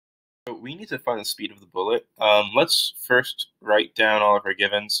we need to find the speed of the bullet. Let's first write down all of our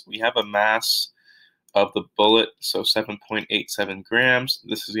givens. We have a mass of the bullet, so 7.87 grams.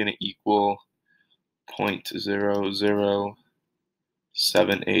 This is going to equal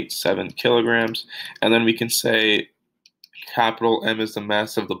 0.00787 kilograms. And then we can say capital M is the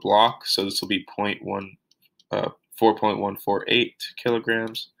mass of the block, so this will be 4.148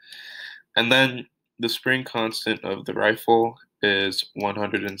 kilograms. And then the spring constant of the rifle is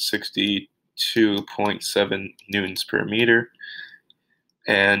 162.7 newtons per meter,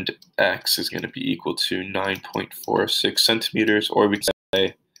 and X is going to be equal to 9.46 centimeters, or we can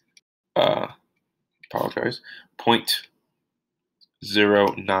say,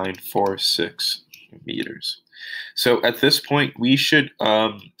 0.0946 meters. So at this point, we should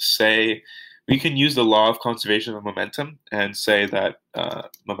say, we can use the law of conservation of momentum and say that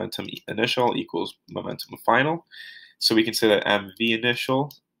momentum initial equals momentum final. So we can say that mv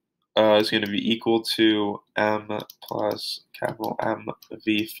initial is going to be equal to m plus capital M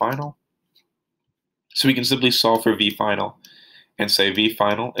v final. So we can simply solve for v final and say v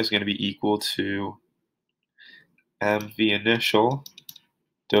final is going to be equal to mv initial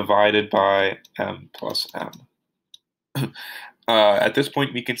divided by m plus m. At this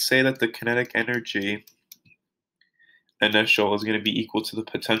point, we can say that the kinetic energy initial is going to be equal to the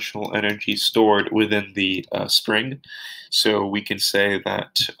potential energy stored within the spring. So we can say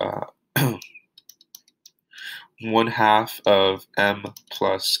that 1/2 of m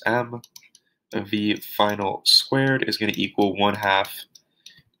plus m v final squared is going to equal 1/2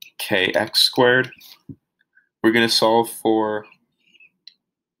 kx squared. We're going to solve for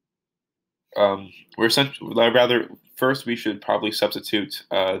first we should probably substitute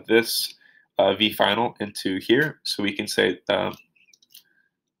this v final into here. So we can say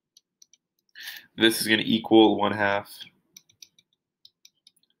this is going to equal 1/2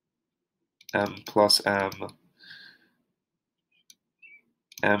 m plus m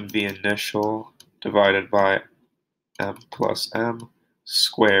mv initial divided by m plus m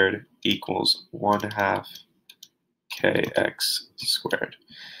squared equals 1/2 kx squared.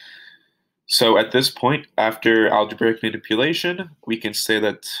 So at this point, after algebraic manipulation, we can say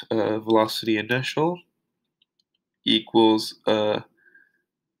that velocity initial equals,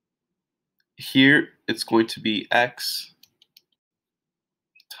 here it's going to be x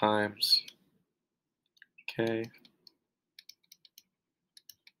times k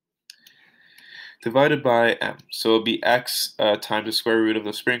divided by m. So it'll be x times the square root of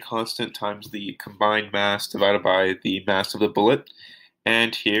the spring constant times the combined mass divided by the mass of the bullet.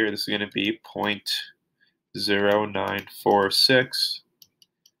 And here, this is going to be 0.0946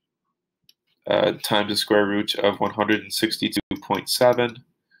 times the square root of 162.7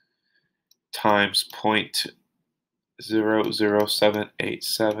 times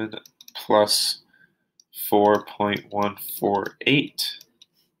 0.00787 plus 4.148.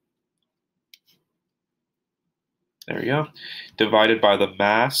 There we go. Divided by the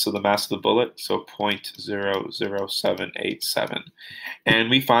mass, so the mass of the bullet, so 0.00787. And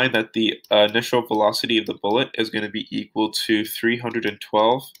we find that the initial velocity of the bullet is going to be equal to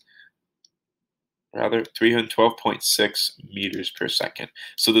 312.6 meters per second.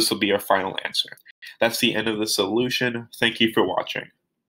 So this will be our final answer. That's the end of the solution. Thank you for watching.